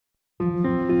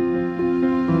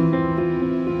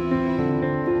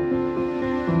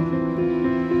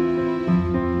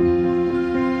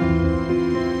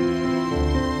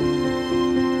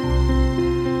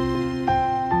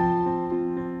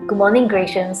morning,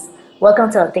 Gracians.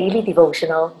 Welcome to our daily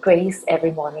devotional, Grace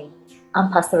Every Morning.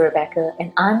 I'm Pastor Rebecca,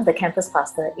 and I'm the campus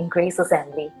pastor in Grace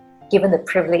Assembly, given the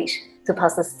privilege to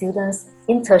pastor students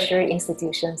in tertiary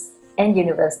institutions and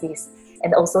universities,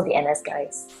 and also the NS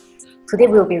guys. Today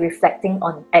we'll be reflecting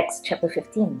on Acts chapter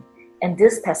 15, and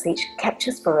this passage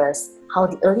captures for us how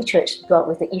the early church dealt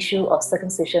with the issue of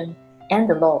circumcision and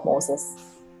the law of Moses,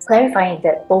 clarifying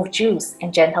that both Jews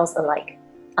and Gentiles alike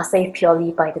are saved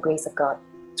purely by the grace of God,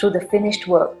 through the finished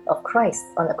work of Christ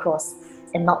on the cross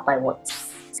and not by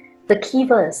works. The key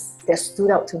verse that stood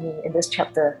out to me in this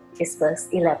chapter is verse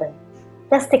 11.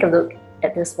 Let's take a look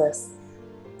at this verse.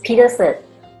 Peter said,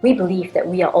 "We believe that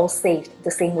we are all saved the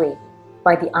same way,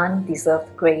 by the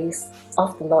undeserved grace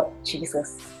of the Lord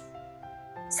Jesus."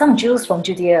 Some Jews from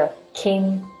Judea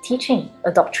came teaching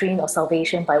a doctrine of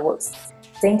salvation by works,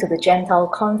 saying to the Gentile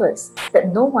converts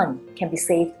that no one can be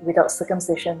saved without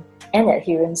circumcision and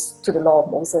adherence to the law of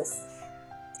Moses.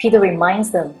 Peter reminds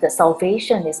them that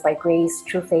salvation is by grace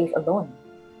through faith alone,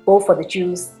 both for the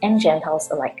Jews and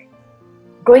Gentiles alike.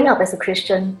 Growing up as a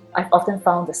Christian, I've often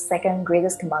found the second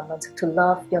greatest commandment, to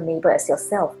love your neighbor as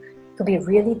yourself, to be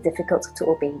really difficult to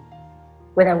obey.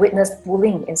 When I witnessed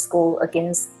bullying in school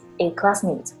against a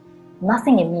classmate,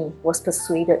 nothing in me was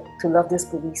persuaded to love these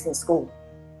bullies in school.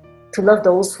 To love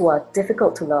those who are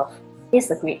difficult to love is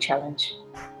a great challenge.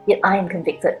 Yet I am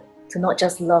convicted to not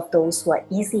just love those who are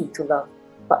easy to love,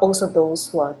 but also those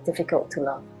who are difficult to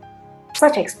love.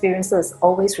 Such experiences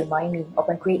always remind me of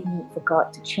my great need for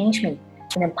God to change me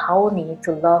and empower me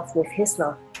to love with His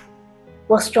love.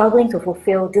 While struggling to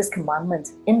fulfill this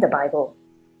commandment in the Bible,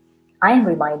 I am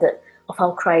reminded of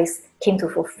how Christ came to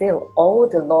fulfill all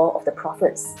the law of the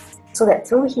prophets, so that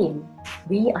through Him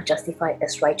we are justified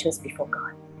as righteous before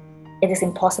God. It is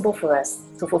impossible for us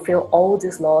to fulfill all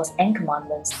these laws and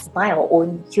commandments by our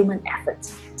own human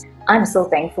efforts. I'm so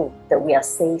thankful that we are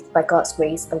saved by God's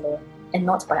grace alone and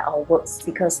not by our works,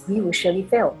 because we will surely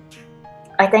fail.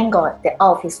 I thank God that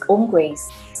out of His own grace,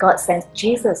 God sent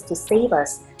Jesus to save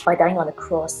us by dying on the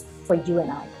cross for you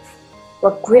and I.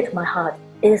 What gripped my heart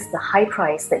is the high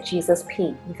price that Jesus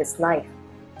paid with His life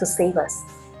to save us.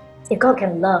 If God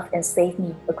can love and save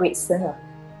me, a great sinner,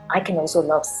 I can also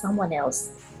love someone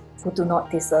else who do not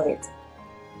deserve it.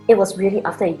 It was really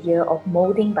after a year of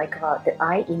molding by God that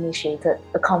I initiated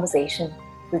a conversation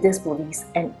with these bullies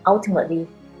and ultimately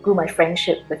grew my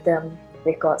friendship with them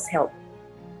with God's help.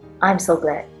 I'm so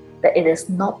glad that it is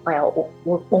not by our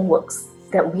own works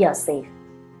that we are saved.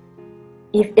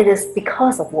 If it is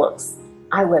because of works,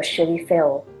 I will surely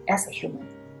fail as a human.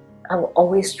 I will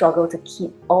always struggle to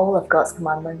keep all of God's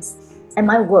commandments, and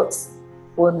my works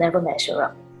will never measure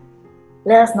up.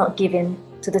 Let us not give in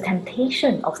to the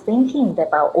temptation of thinking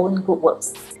that by our own good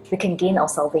works we can gain our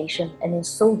salvation, and in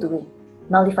so doing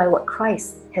nullify what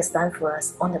Christ has done for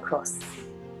us on the cross.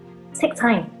 Take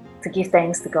time to give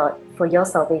thanks to God for your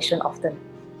salvation often,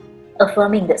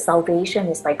 affirming that salvation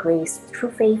is by grace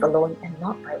through faith alone and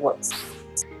not by works.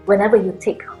 Whenever you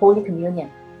take Holy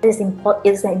Communion, it is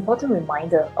an important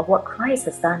reminder of what Christ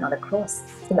has done on the cross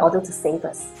in order to save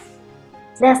us.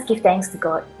 Let us give thanks to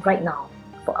God right now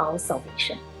for our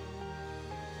salvation.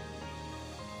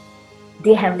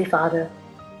 Dear Heavenly Father,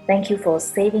 thank you for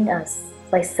saving us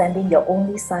by sending your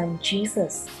only Son,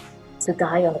 Jesus, to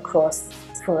die on the cross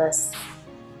for us.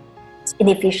 In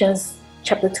Ephesians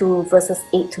chapter 2, verses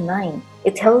 8 to 9,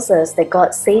 it tells us that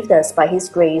God saved us by His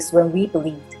grace when we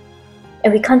believed.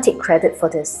 And we can't take credit for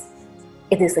this.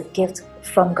 It is a gift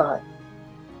from God.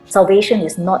 Salvation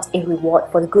is not a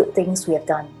reward for the good things we have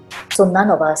done, so none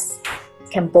of us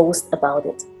can boast about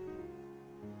it.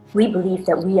 We believe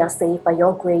that we are saved by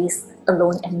your grace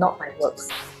alone and not by works.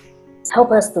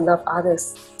 Help us to love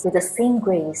others with the same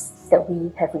grace that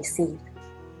we have received.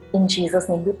 In Jesus'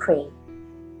 name we pray.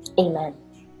 Amen.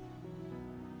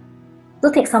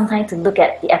 Do take some time to look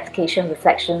at the application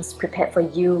reflections prepared for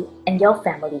you and your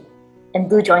family. And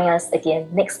do join us again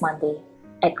next Monday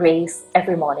at Grace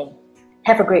Every Morning.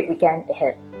 Have a great weekend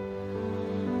ahead.